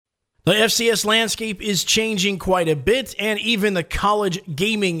The FCS landscape is changing quite a bit, and even the college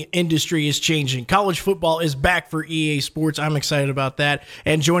gaming industry is changing. College football is back for EA Sports. I'm excited about that.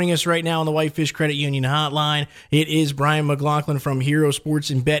 And joining us right now on the Whitefish Credit Union Hotline, it is Brian McLaughlin from Hero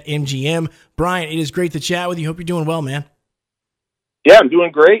Sports and BetMGM. Brian, it is great to chat with you. Hope you're doing well, man. Yeah, I'm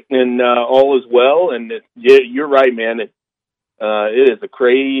doing great, and all is well. And you're right, man. It is a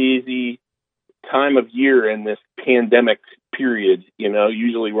crazy time of year in this pandemic period.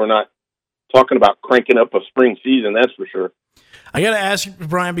 Usually we're not talking about cranking up a spring season, that's for sure. I got to ask you,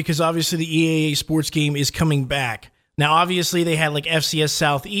 Brian, because obviously the EAA sports game is coming back. Now, obviously they had like FCS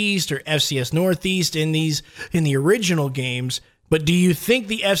Southeast or FCS Northeast in the original games, but do you think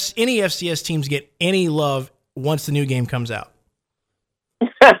any FCS teams get any love once the new game comes out?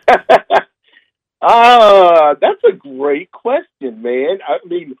 That's a great question, man. I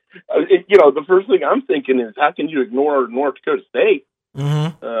mean, the first thing I'm thinking is, how can you ignore North Dakota State?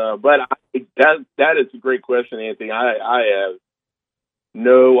 Mm-hmm. But that is a great question, Anthony. I have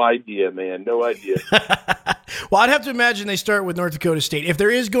no idea, man. No idea. Well, I'd have to imagine they start with North Dakota State. If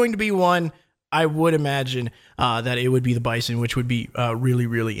there is going to be one, I would imagine that it would be the Bison, which would be really,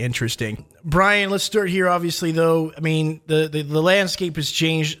 really interesting. Brian, let's start here, obviously, though. I mean, the landscape has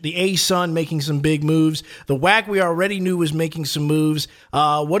changed. The A-Sun making some big moves. The WAC we already knew was making some moves.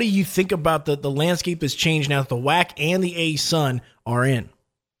 What do you think about the landscape has changed now that the WAC and the A-Sun are in?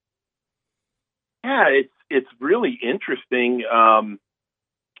 Yeah, it's really interesting.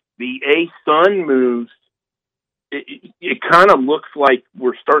 The A-Sun moves, it kind of looks like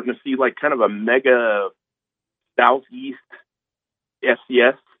we're starting to see like kind of a mega Southeast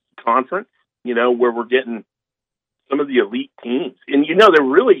FCS conference, where we're getting some of the elite teams. And, they're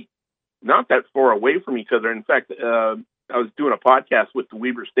really not that far away from each other. In fact, I was doing a podcast with the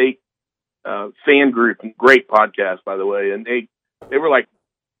Weber State fan group, great podcast, by the way, and they were like,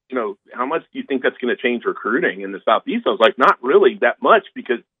 how much do you think that's going to change recruiting in the Southeast? I was like, not really that much,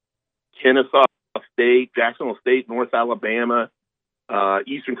 because Kennesaw State, Jacksonville State, North Alabama,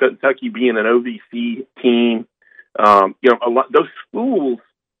 Eastern Kentucky being an OVC team, a lot, those schools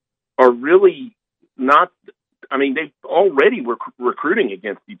are really not, I mean, they already were recruiting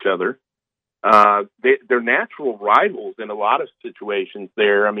against each other. They're natural rivals in a lot of situations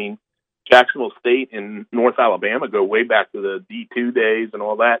there. I mean, Jacksonville State and North Alabama go way back to the D2 days and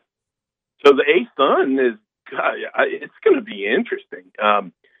all that. So the A-Sun it's going to be interesting.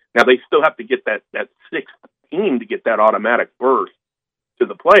 Now they still have to get that sixth team to get that automatic berth to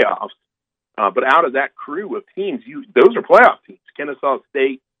the playoffs. But out of that crew of teams, those are playoff teams. Kennesaw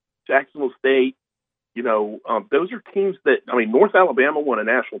State, Jacksonville State, those are teams that, I mean, North Alabama won a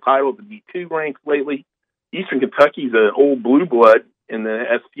national title, the D2 ranks lately. Eastern Kentucky's an old blue blood in the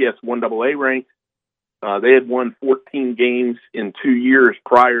STS 1AA ranks. They had won 14 games in 2 years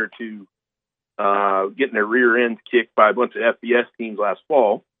prior to getting their rear ends kicked by a bunch of FBS teams last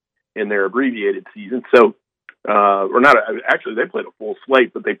fall in their abbreviated season. So, actually they played a full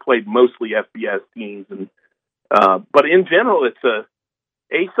slate, but they played mostly FBS teams. And but in general, it's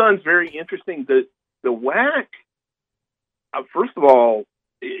A-Sun's very interesting. The WAC, first of all,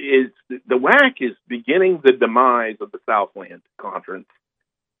 the WAC is beginning the demise of the Southland Conference.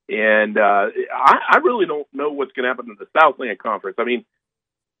 And I really don't know what's going to happen to the Southland Conference. I mean,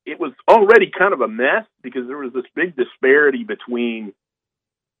 it was already kind of a mess because there was this big disparity between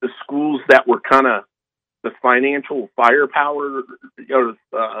the schools that were kind of the financial firepower, or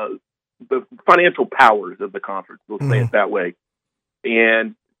the financial powers of the conference, we'll say it that way.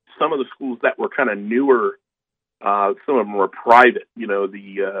 And some of the schools that were kind of newer, some of them were private,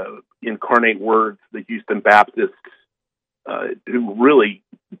 the Incarnate Words, the Houston Baptists, who really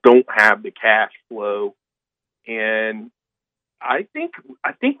don't have the cash flow. And I think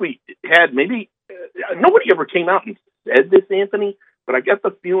we had maybe nobody ever came out and said this, Anthony, but I get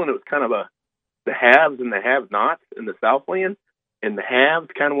the feeling it was kind of the haves and the have-nots in the Southland, and the haves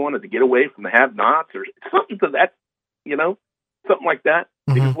kind of wanted to get away from the have-nots or something to that, something like that.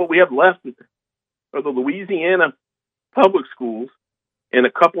 Mm-hmm. Because what we have left are the Louisiana public schools and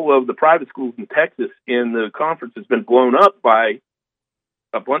a couple of the private schools in Texas, and the conference has been blown up by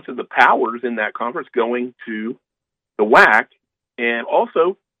a bunch of the powers in that conference going to the WAC. And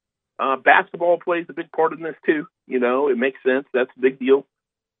also, basketball plays a big part in this too. It makes sense. That's a big deal.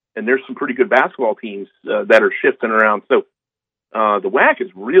 And there's some pretty good basketball teams that are shifting around. So the WAC is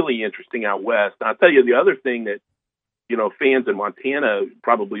really interesting out west. I'll tell you the other thing that, fans in Montana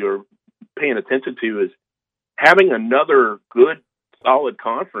probably are paying attention to is having another good, solid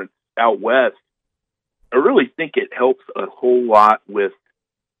conference out west. I really think it helps a whole lot with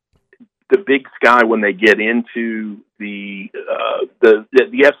the Big Sky when they get into the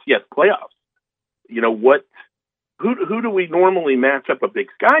FCS playoffs. You know, who do we normally match up a Big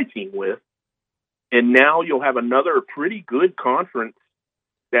Sky team with? And now you'll have another pretty good conference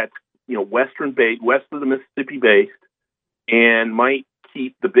that's, you know, western based, west of the Mississippi based, and might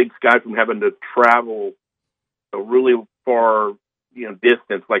keep the Big Sky from having to travel a really far, you know,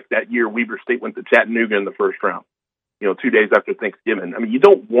 distance. Like that year, Weber State went to Chattanooga in the first round, you know, 2 days after Thanksgiving. I mean, you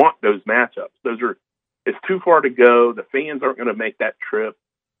don't want those matchups. It's too far to go. The fans aren't going to make that trip.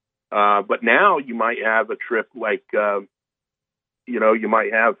 But now you might have a trip like, you know, you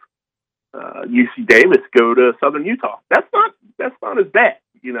might have UC Davis go to Southern Utah. That's not as bad,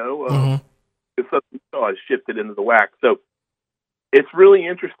 you know. Because Southern Utah has shifted into the WAC. So it's really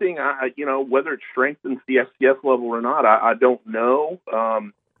interesting. You know, whether it strengthens the FCS level or not, I don't know.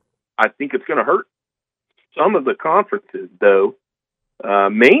 I think it's going to hurt some of the conferences, though,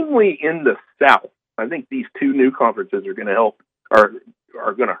 mainly in the South. I think these two new conferences are going to help, are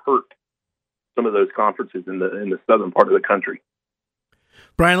going to hurt some of those conferences in the southern part of the country.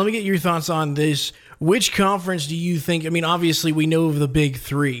 Brian, let me get your thoughts on this. Which conference do you think, I mean, obviously we know of the big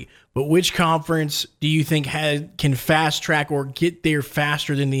three, but which conference do you think can fast track or get there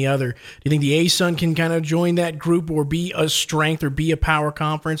faster than the other? Do you think the ASUN can kind of join that group or be a strength or be a power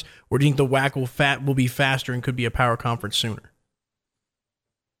conference? Or do you think the WAC will be faster and could be a power conference sooner?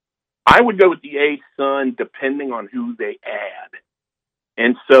 I would go with the ASUN depending on who they add.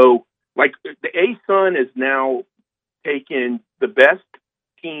 And so, like, the ASUN is now taken the best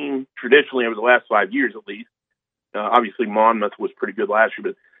team traditionally over the last 5 years at least. Obviously, Monmouth was pretty good last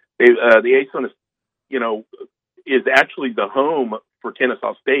year, but the ASUN is, you know, is actually the home for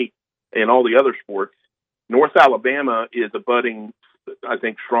Kennesaw State and all the other sports. North Alabama is a budding, I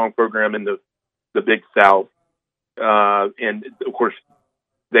think, strong program in the Big South. And, of course,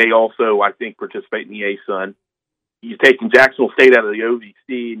 they also, I think, participate in the ASUN. You've taken Jacksonville State out of the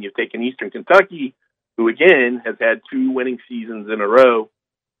OVC, and you've taken Eastern Kentucky, who, again, has had 2 winning seasons in a row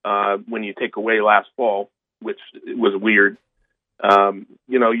when you take away last fall, which was weird.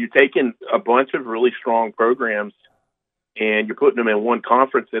 You know, you're taking a bunch of really strong programs, and you're putting them in one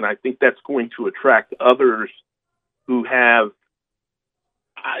conference, and I think that's going to attract others who have,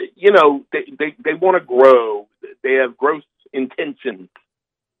 you know, they want to grow. They have growth intentions.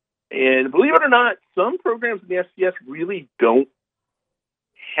 And believe it or not, some programs in the FCS really don't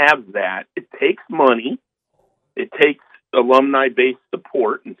have that. It takes money. It takes alumni-based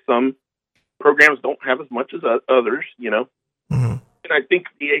support, and some programs don't have as much as others, you know. Mm-hmm. And I think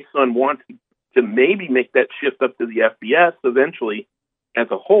the ASUN wants to maybe make that shift up to the FBS eventually as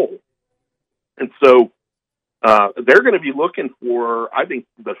a whole. And so they're going to be looking for, I think,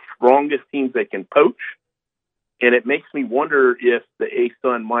 the strongest teams they can poach. And it makes me wonder if the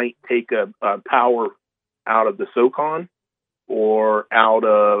ASUN might take a power out of the SoCon or out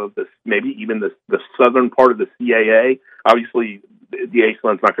of maybe even the southern part of the CAA. Obviously, the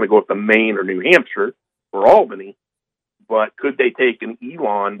ASUN's not going to go up to Maine or New Hampshire or Albany, but could they take an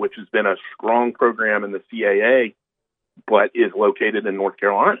Elon, which has been a strong program in the CAA, but is located in North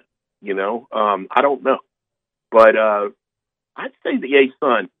Carolina? You know, I don't know. But I'd say the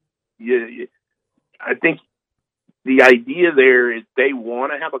ASUN, I think the idea there is they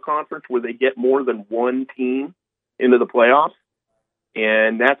want to have a conference where they get more than one team into the playoffs,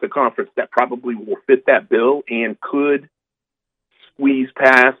 and that's a conference that probably will fit that bill and could squeeze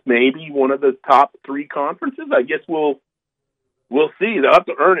past maybe one of the top 3 conferences. I guess we'll see. They'll have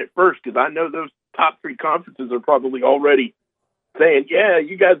to earn it first, because I know those top 3 conferences are probably already saying, yeah,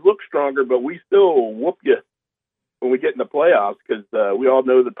 you guys look stronger, but we still whoop you when we get in the playoffs, because we all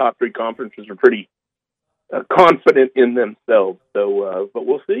know the top 3 conferences are pretty confident in themselves. So, but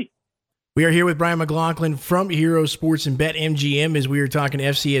we'll see. We are here with Brian McLaughlin from Hero Sports and BetMGM as we are talking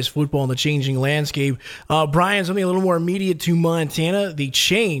FCS football and the changing landscape. Brian, something a little more immediate to Montana, the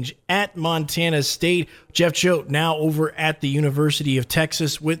change at Montana State. Jeff Choate now over at the University of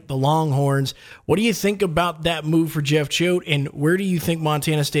Texas with the Longhorns. What do you think about that move for Jeff Choate, and where do you think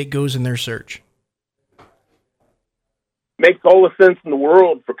Montana State goes in their search? Makes all the sense in the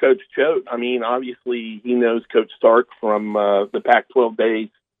world for Coach Choate. I mean, obviously he knows Coach Stark from the Pac-12 days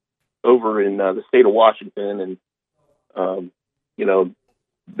over in the state of Washington, and you know,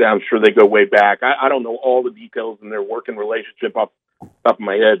 I'm sure they go way back. I don't know all the details in their working relationship off the top of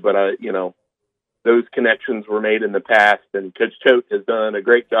my head, but you know, those connections were made in the past, and Coach Choate has done a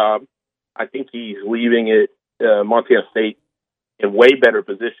great job. I think he's leaving it Montana State in way better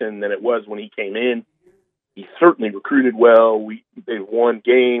position than it was when he came in. He certainly recruited well. They've won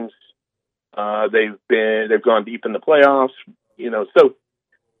games. They've gone deep in the playoffs. You know, so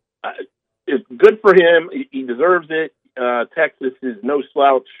it's good for him. He deserves it. Texas is no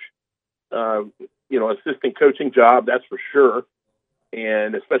slouch, assistant coaching job, that's for sure.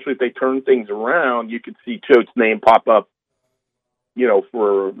 And especially if they turn things around, you could see Choate's name pop up,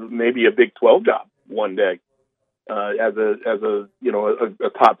 for maybe a Big 12 job one day as a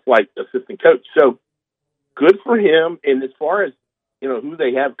top flight assistant coach. So good for him. And as far as who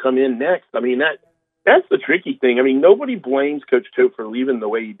they have come in next, I mean that's the tricky thing. I mean, nobody blames Coach Choate for leaving the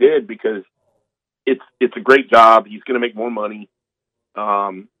way he did because it's a great job. He's going to make more money,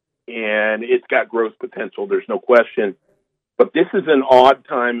 and it's got growth potential. There's no question. But this is an odd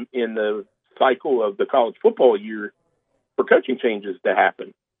time in the cycle of the college football year for coaching changes to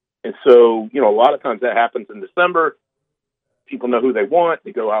happen. And so, a lot of times that happens in December. People know who they want.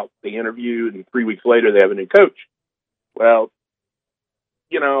 They go out, they interview, and 3 weeks later they have a new coach. Well,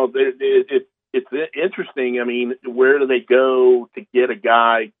 it's interesting. I mean, where do they go to get a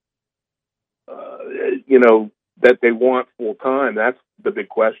guy, that they want full time? That's the big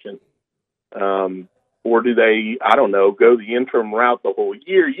question. Or do they, I don't know, go the interim route the whole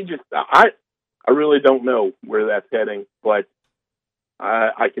year? I really don't know where that's heading, but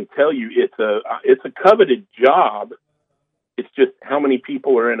I can tell you it's a coveted job. It's just how many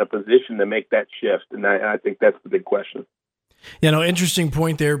people are in a position to make that shift, and I think that's the big question. Interesting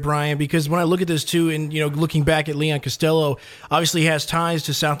point there, Brian, because when I look at this too, and, looking back at Leon Costello, obviously has ties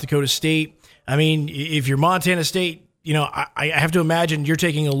to South Dakota State. I mean, if you're Montana State, I have to imagine you're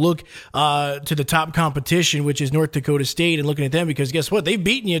taking a look to the top competition, which is North Dakota State, and looking at them because guess what? They've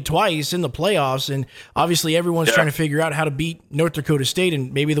beaten you twice in the playoffs, and obviously everyone's trying to figure out how to beat North Dakota State,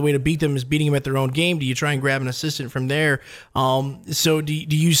 and maybe the way to beat them is beating them at their own game. Do you try and grab an assistant from there? So do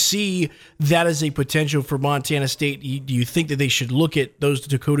you see that as a potential for Montana State? Do you think that they should look at those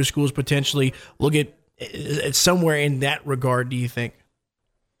Dakota schools, potentially look at somewhere in that regard, do you think?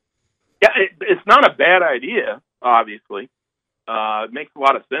 Yeah, it's not a bad idea. Obviously, it makes a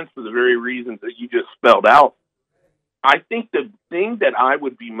lot of sense for the very reasons that you just spelled out. I think the thing that I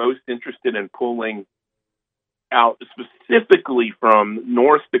would be most interested in pulling out specifically from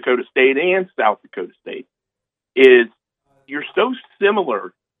North Dakota State and South Dakota State is you're so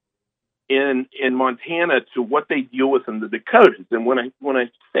similar in Montana to what they deal with in the Dakotas. And when I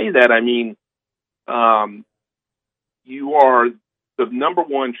say that, I mean you are the number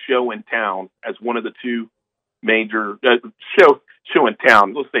one show in town as one of the two major show in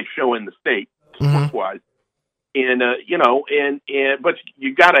town. Let's say show in the state, sports wise, and but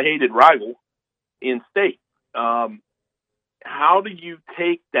you got a hated rival in state. How do you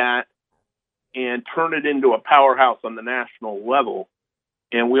take that and turn it into a powerhouse on the national level?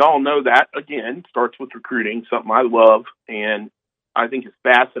 And we all know that again starts with recruiting, something I love and I think is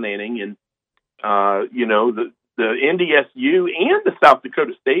fascinating. And the NDSU and the South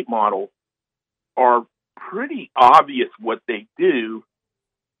Dakota State model are pretty obvious what they do.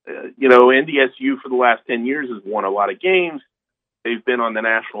 NDSU for the last 10 years has won a lot of games. They've been on the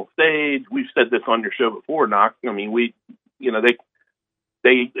national stage. We've said this on your show before, Nach. I mean,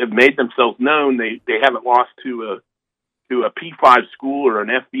 they have made themselves known. They haven't lost to a P5 school or an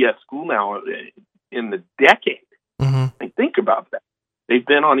FBS school now in the decade. Mm-hmm. Think about that. They've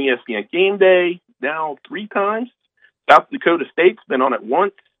been on ESPN Game Day now 3 times. South Dakota State's been on it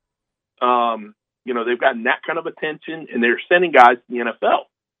once. They've gotten that kind of attention, and they're sending guys to the NFL.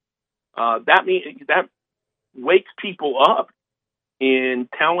 That wakes people up in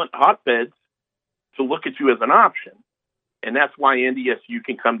talent hotbeds to look at you as an option. And that's why NDSU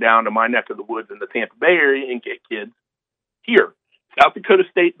can come down to my neck of the woods in the Tampa Bay area and get kids here. South Dakota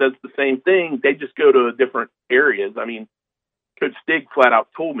State does the same thing. They just go to different areas. I mean, Coach Stig flat out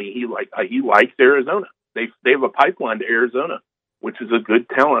told me he likes Arizona. They have a pipeline to Arizona, which is a good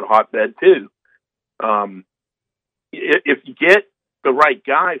talent hotbed too. If you get the right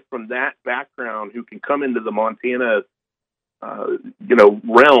guy from that background who can come into the Montana,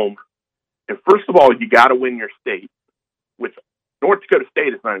 realm, and first of all, you got to win your state, which North Dakota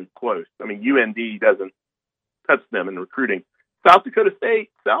State is not even close. I mean, UND doesn't touch them in recruiting. South Dakota,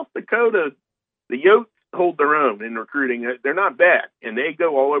 the Yotes hold their own in recruiting. They're not bad, and they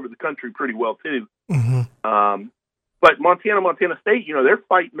go all over the country pretty well too. Mm-hmm. But Montana State, they're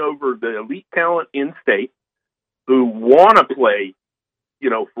fighting over the elite talent in state who want to play,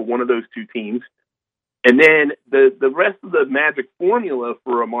 for one of those two teams. And then the rest of the magic formula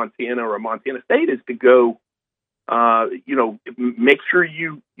for a Montana or a Montana State is to go, make sure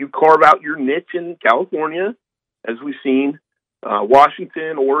you carve out your niche in California, as we've seen,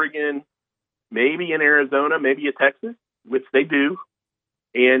 Washington, Oregon, maybe in Arizona, maybe in Texas, which they do.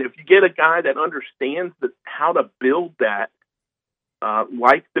 And if you get a guy that understands how to build that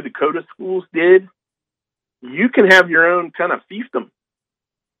like the Dakota schools did, you can have your own kind of fiefdom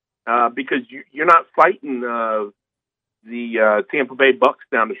because you're not fighting the Tampa Bay Bucks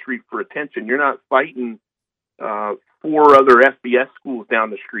down the street for attention. You're not fighting 4 other FBS schools down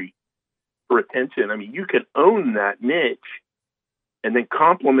the street for attention. I mean, you can own that niche and then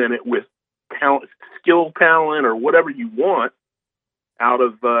complement it with talent, skill talent, or whatever you want out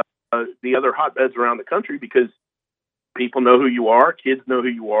of the other hotbeds around the country, because people know who you are, kids know who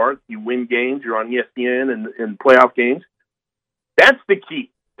you are, you win games, you're on ESPN and playoff games. That's the key.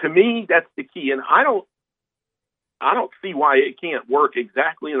 To me, that's the key. And I don't see why it can't work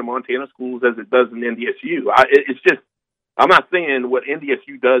exactly in the Montana schools as it does in NDSU. It's just, I'm not saying what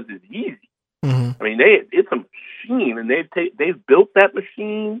NDSU does is easy. I mean, it's a machine, and they've built that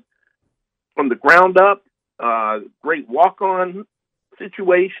machine from the ground up. Great walk-on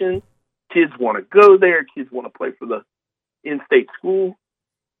situation. Kids want to go there. Kids want to play for the in-state school,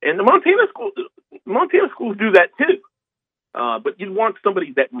 and the Montana schools do that too. But you want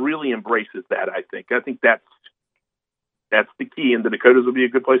somebody that really embraces that. I think that's the key, and the Dakotas will be a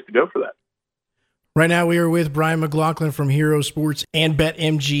good place to go for that. Right now, we are with Brian McLaughlin from Hero Sports and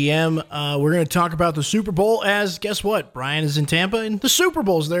BetMGM. We're going to talk about the Super Bowl, as guess what? Brian is in Tampa, and the Super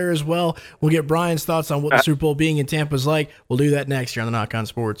Bowl's there as well. We'll get Brian's thoughts on what the Super Bowl being in Tampa is like. We'll do that next here on the Nach On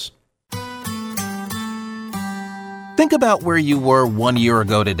Sports. Think about where you were 1 year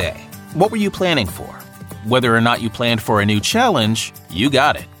ago today. What were you planning for? Whether or not you planned for a new challenge, you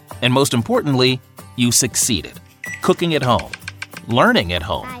got it. And most importantly, you succeeded. Cooking at home, learning at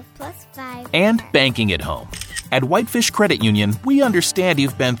home, and banking at home. At Whitefish Credit Union, we understand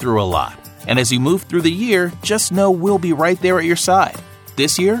you've been through a lot. And as you move through the year, just know we'll be right there at your side.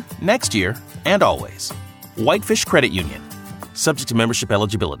 This year, next year, and always. Whitefish Credit Union. Subject to membership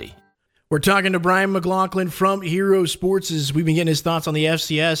eligibility. We're talking to Brian McLaughlin from Hero Sports as we've been getting his thoughts on the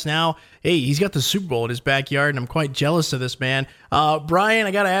FCS. Now, hey, he's got the Super Bowl in his backyard, and I'm quite jealous of this, man. Brian,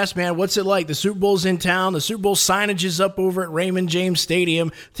 I got to ask, man, what's it like? The Super Bowl's in town. The Super Bowl signage is up over at Raymond James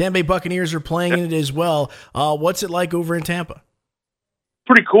Stadium. Tampa Bay Buccaneers are playing in it as well. What's it like over in Tampa?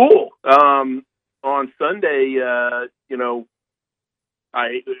 Pretty cool. On Sunday, I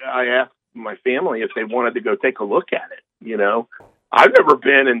asked my family if they wanted to go take a look at it, I've never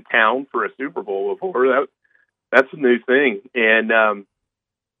been in town for a Super Bowl before. That's a new thing. And, I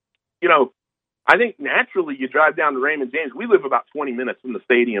think naturally you drive down to Raymond James. We live about 20 minutes from the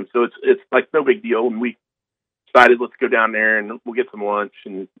stadium, so it's like no big deal. And we decided, let's go down there and we'll get some lunch.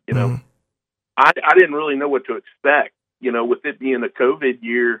 And, I didn't really know what to expect, with it being a COVID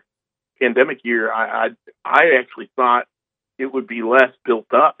year, pandemic year. I actually thought it would be less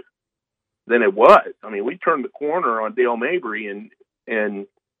built up than it was. I mean, we turned the corner on Dale Mabry, and Anthony,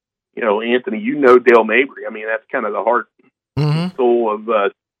 Dale Mabry. I mean, that's kind of the heart and soul of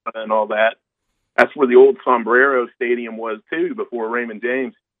and all that. That's where the old Sombrero Stadium was too, before Raymond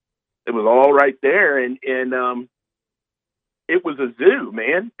James. It was all right there, and it was a zoo,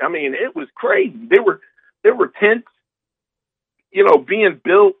 man. I mean, it was crazy. There were tents, being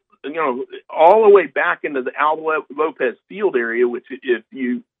built, all the way back into the Al Lopez Field area, which, if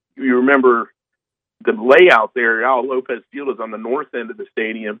you remember the layout there, Al Lopez Field is on the north end of the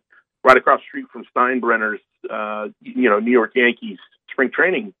stadium, right across the street from Steinbrenner's, New York Yankees spring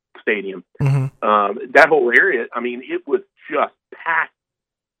training stadium. That whole area, I mean, it was just packed,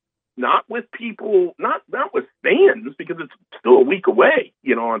 not with people, not with fans, because it's still a week away,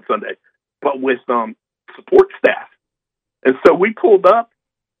 on Sunday, but with support staff. And so we pulled up,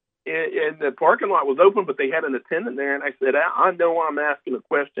 and the parking lot was open, but they had an attendant there. And I said, I know I'm asking a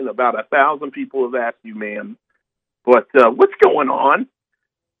question about 1,000 people have asked you, ma'am, but what's going on?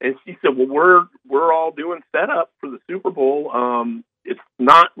 And she said, well, we're all doing setup for the Super Bowl. It's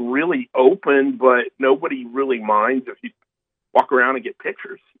not really open, but nobody really minds if you walk around and get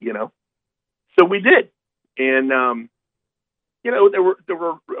pictures, So we did. And, there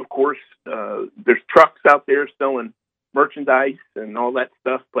were, of course, there's trucks out there selling merchandise and all that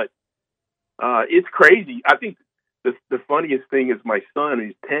stuff, but it's crazy. I think the funniest thing is my son,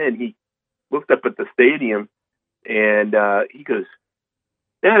 who's 10, he looked up at the stadium and he goes,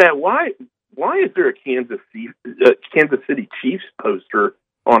 Dad, why is there a Kansas City Chiefs poster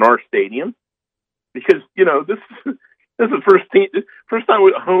on our stadium? Because this is the first time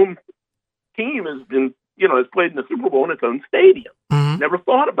a home team has been has played in the Super Bowl in its own stadium. Never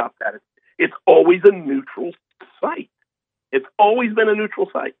thought about that. It's always a neutral site. It's always been a neutral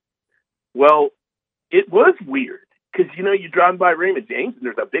site. Well, it was weird because, you drive by Raymond James and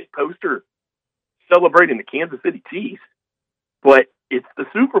there's a big poster celebrating the Kansas City Chiefs, but it's the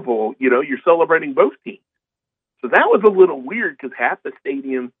Super Bowl, you're celebrating both teams. So that was a little weird because half the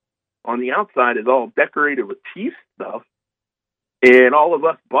stadium on the outside is all decorated with Chiefs stuff. And all of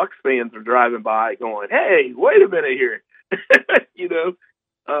us Bucs fans are driving by going, hey, wait a minute here. You know?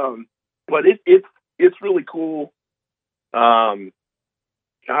 But it's really cool.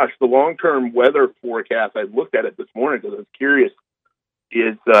 Gosh, the long-term weather forecast, I looked at it this morning because I was curious,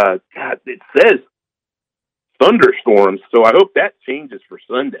 is, it says thunderstorms, so I hope that changes for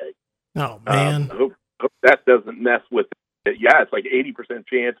Sunday. Oh, man. I hope that doesn't mess with it. Yeah, it's like 80%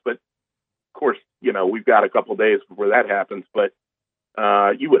 chance, but of course, you know, we've got a couple days before that happens, but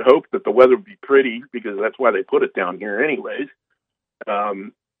you would hope that the weather would be pretty because that's why they put it down here anyways.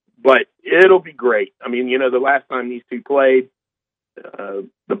 But it'll be great. I mean, you know, the last time these two played, the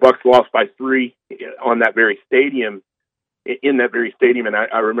Bucs lost by 3 in that very stadium, and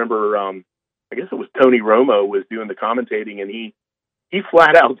I remember, I guess it was Tony Romo was doing the commentating, and he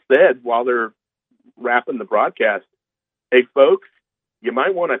flat out said while they're wrapping the broadcast, hey folks, you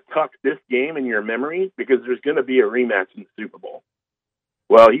might want to tuck this game in your memory because there's going to be a rematch in the Super Bowl.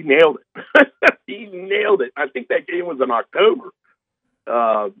 Well, he nailed it. He nailed it. I think that game was in October,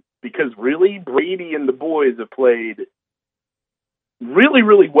 because really Brady and the boys have played really,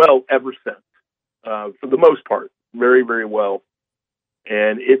 really well ever since, for the most part, very, very well.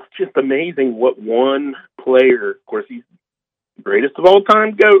 And it's just amazing what one player, of course, he's the greatest of all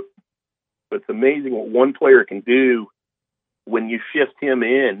time, GOAT, but it's amazing what one player can do when you shift him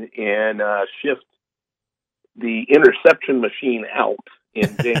in and shift the interception machine out in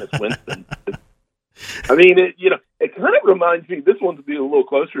Jameis Winston. I mean, it kind of reminds me, this one's be a little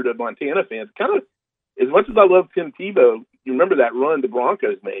closer to Montana fans, kind of, as much as I love Tim Tebow, you remember that run the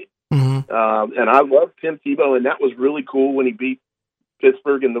Broncos made. Mm-hmm. And I love Tim Tebow, and that was really cool when he beat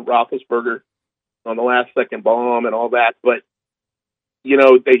Pittsburgh and the Roethlisberger on the last second bomb and all that. But, you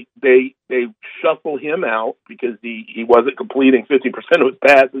know, they shuffle him out because he wasn't completing 50% of his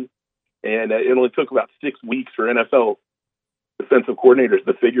passes. And it only took about 6 weeks for NFL defensive coordinators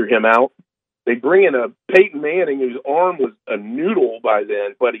to figure him out. They bring in a Peyton Manning whose arm was a noodle by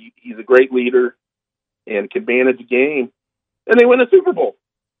then, but he's a great leader and can manage a game. And they win a Super Bowl.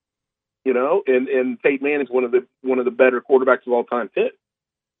 You know, and Peyton Manning's one of the better quarterbacks of all time fit.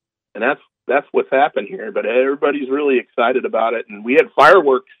 And that's what's happened here. But everybody's really excited about it. And we had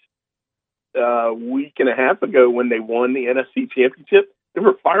fireworks a week and a half ago when they won the NFC Championship. There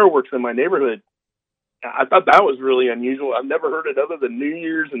were fireworks in my neighborhood. I thought that was really unusual. I've never heard it other than New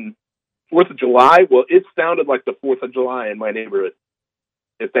Year's and 4th of July. Well, it sounded like the 4th of July in my neighborhood,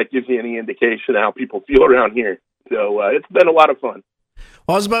 if that gives you any indication of how people feel around here. So it's been a lot of fun.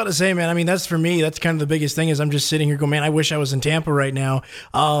 Well, I was about to say, man, I mean, that's for me, that's kind of the biggest thing is I'm just sitting here going, man, I wish I was in Tampa right now.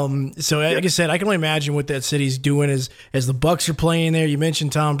 So like I said, I can only imagine what that city's doing as the Bucs are playing there. You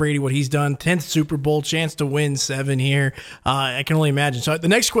mentioned Tom Brady, what he's done, 10th Super Bowl, chance to win 7 here. I can only imagine. So the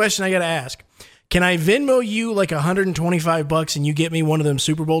next question I got to ask, can I Venmo you like $125 and you get me one of them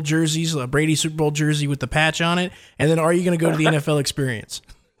Super Bowl jerseys, a Brady Super Bowl jersey with the patch on it? And then are you going to go to the NFL experience?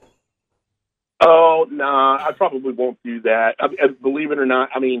 Oh, nah, I probably won't do that. Believe it or not,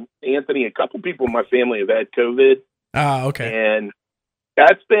 I mean, Anthony, a couple people in my family have had COVID. Ah, okay. And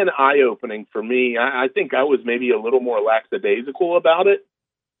that's been eye-opening for me. I think I was maybe a little more lackadaisical about it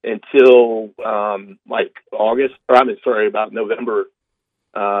until about November.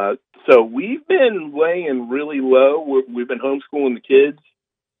 So we've been laying really low. We've been homeschooling the kids.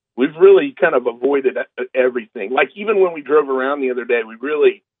 We've really kind of avoided everything. Like even when we drove around the other day, we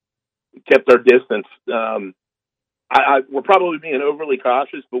really kept our distance. We're probably being overly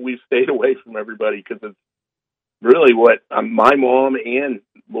cautious, but we've stayed away from everybody because it's really what my mom and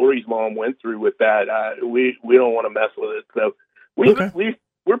Lori's mom went through with that. We don't want to mess with it. So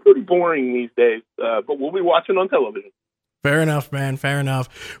we're pretty boring these days, but we'll be watching on television. Fair enough, man. Fair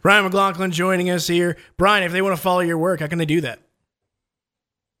enough. Brian McLaughlin joining us here. Brian, if they want to follow your work, how can they do that?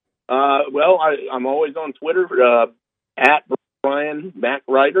 Well, I'm always on Twitter, at Brian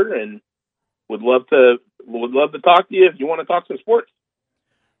Nachreiner, and would love to talk to you if you want to talk some sports.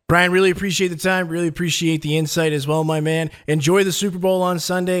 Brian, really appreciate the time. Really appreciate the insight as well, my man. Enjoy the Super Bowl on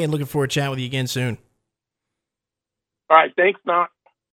Sunday, and looking forward to chatting with you again soon. All right, thanks, Knox.